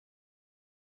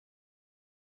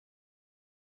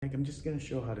bag. I'm just gonna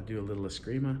show how to do a little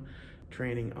Eskrima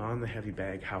training on the heavy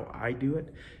bag, how I do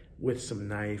it with some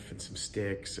knife and some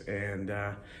sticks, and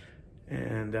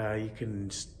you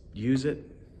can use it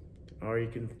or you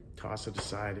can toss it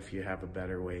aside if you have a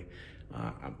better way.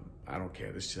 I don't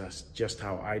care, this is just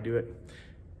how I do it.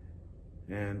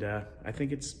 And I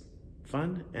think it's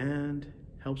fun and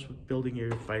helps with building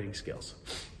your fighting skills.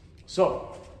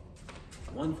 So,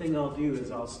 one thing I'll do is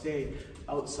I'll stay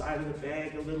outside of the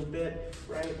bag a little bit,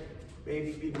 right?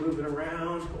 Maybe be moving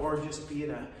around or just be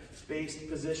in a spaced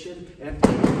position and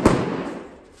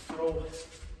throw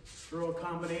a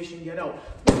combination, get out.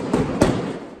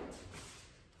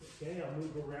 Okay, I'll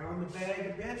move around the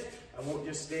bag a bit. I won't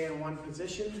just stay in one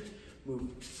position. Move,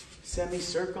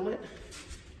 semicircle it,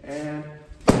 and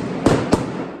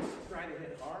try to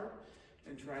hit hard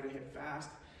and try to hit fast.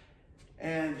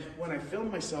 And when I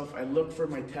film myself, I look for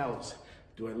my tells.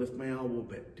 Do I lift my elbow a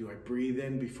bit? Do I breathe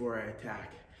in before I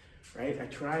attack? Right? I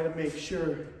try to make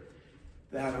sure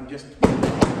that I'm just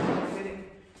hitting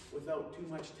without too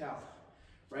much tell.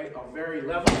 Right? I'll vary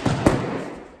level,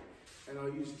 and I'll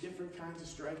use different kinds of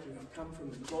striking. I'll come from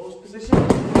the closed position.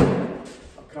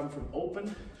 I'll come from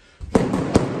open.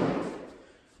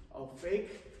 I'll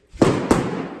fake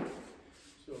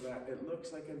so that it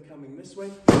looks like I'm coming this way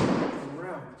and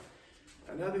around.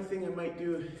 Another thing I might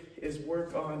do is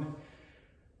work on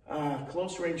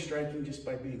close range striking just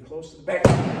by being close to the back.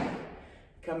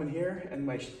 Come in here and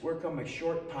work on my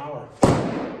short power.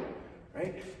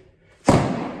 Right?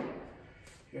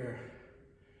 Here.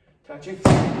 Touching.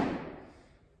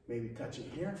 Maybe touching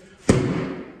here.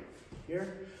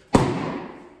 Here.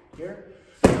 Here.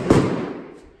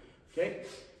 Okay.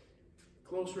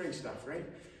 Close range stuff, right?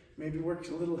 Maybe work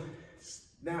a little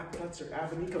snap cuts or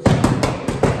abanicos.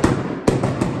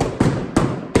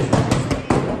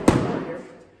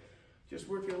 Just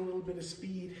working a little bit of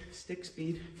speed, stick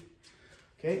speed.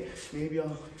 Okay, maybe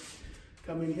I'll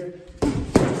come in here.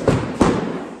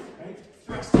 Right?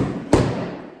 Thrust.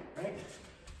 Right?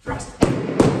 Thrust.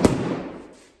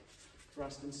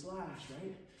 Thrust and slash,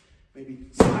 right? Maybe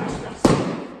slash, thrust,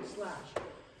 slash.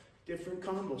 Different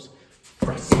combos.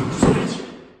 Thrust, slash.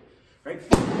 Right?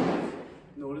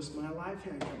 Notice my live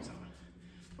hand comes out.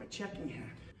 My checking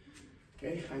hand.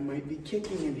 Okay, I might be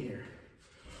kicking in here.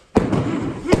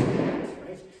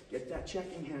 Right? Get that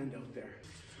checking hand out there.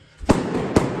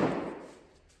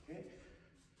 Okay?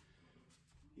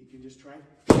 You can just try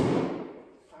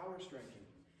power striking.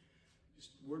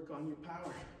 Just work on your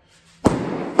power.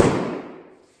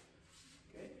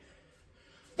 Okay?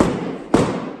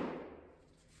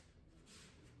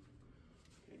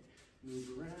 Okay. Move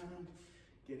around.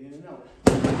 Get in and out.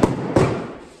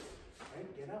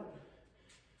 Right? Get out.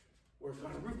 Work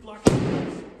on a root block.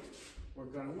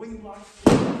 Work on a wing block.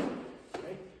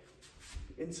 Right?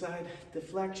 Inside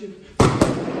deflection.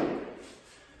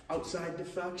 Outside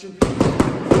deflection.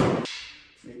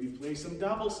 Maybe play some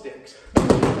double sticks.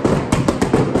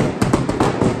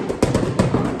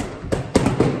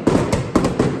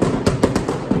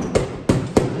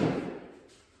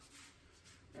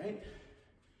 Right?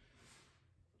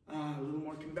 A little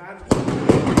more combative.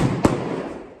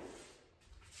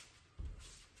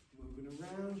 Moving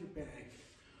around your bag.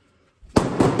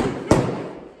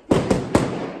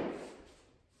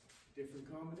 Different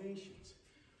combinations.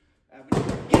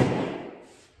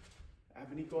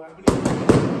 Abanico, abanico.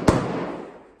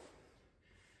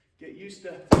 Get used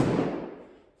to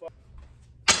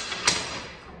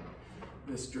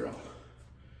this drill.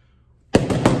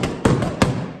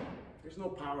 There's no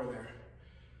power there,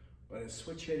 but it's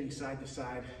switch hitting side to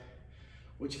side,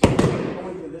 which if I'm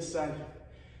going to this side,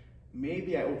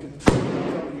 maybe I open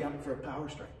somebody up for a power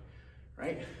strike,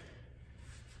 right?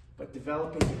 But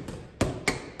developing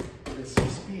this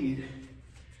speed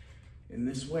in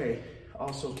this way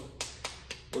also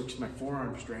works my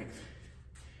forearm strength,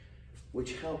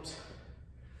 which helps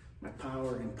my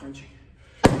power in punching.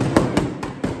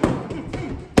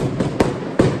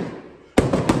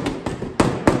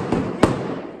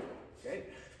 Okay.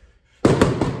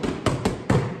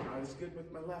 Not as good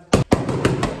with my left.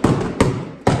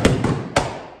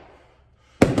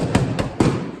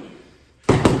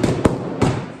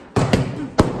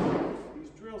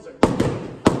 These drills are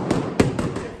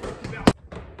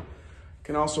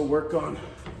can also work on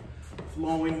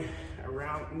flowing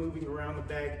around, moving around the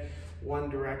bag one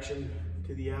direction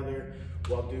to the other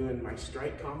while doing my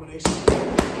strike combination.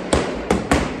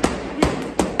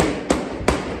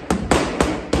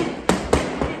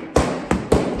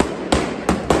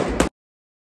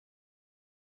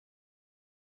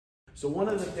 So one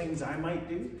of the things I might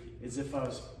do is if I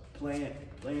was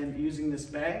playing using this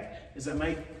bag is I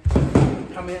might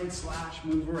come in /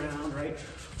 move around, right?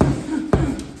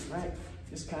 Right?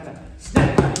 Just kind of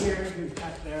snap cut here, do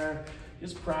cut there.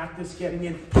 Just practice getting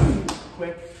in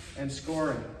quick and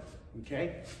scoring,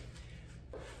 okay?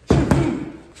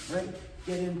 Right?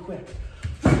 Get in quick.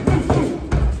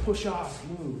 Push off,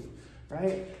 move,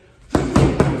 right?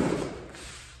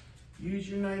 Use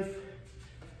your knife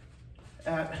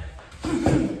at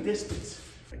distance.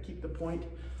 I keep the point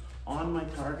on my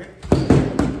target,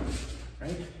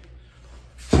 right?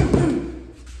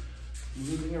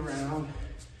 Moving around,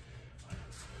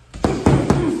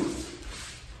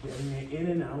 getting it in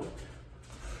and out.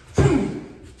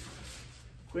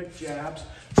 Quick jabs.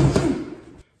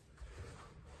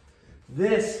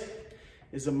 This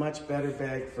is a much better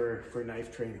bag for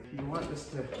knife training. You want this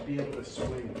to be able to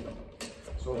swing.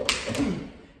 So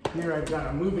here I've got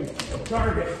a moving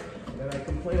target that I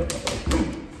can play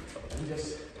with and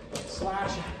just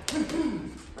slash,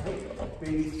 right?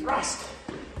 Maybe thrust.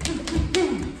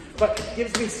 But it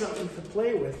gives me something to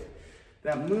play with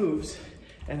that moves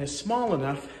and is small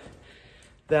enough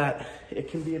that it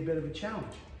can be a bit of a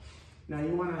challenge. Now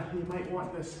you might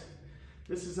want this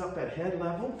is up at head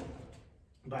level,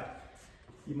 but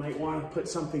you might want to put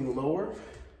something lower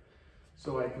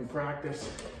so I can practice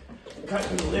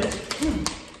cutting the lid,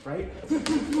 right?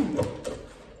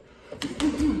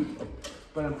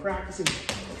 But I'm practicing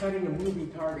cutting a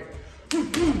moving target.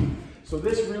 So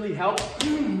this really helps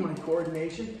my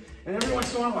coordination. And every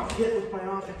once in a while I'll hit with my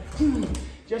offhand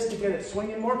just to get it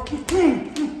swinging more or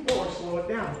slow it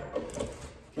down.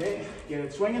 Okay, get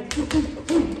it swinging.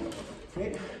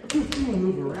 Okay,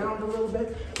 move around a little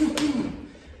bit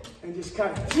and just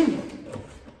cut.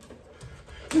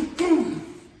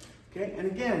 Okay, and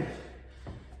again,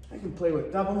 I can play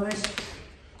with double knives.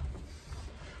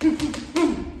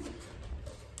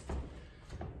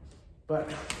 But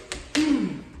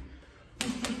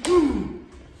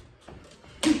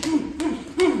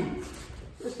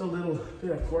just a little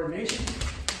bit of coordination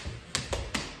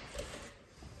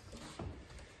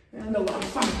and a lot of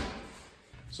fun.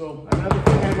 So another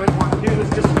thing I might want to do is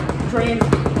just train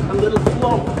a little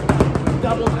flow with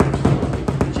double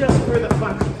knives, just for the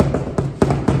fun.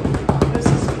 This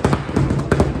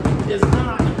is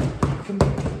not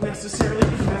necessarily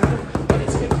competitive, but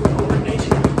it's good for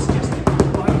coordination. It's just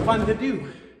a lot of fun to do.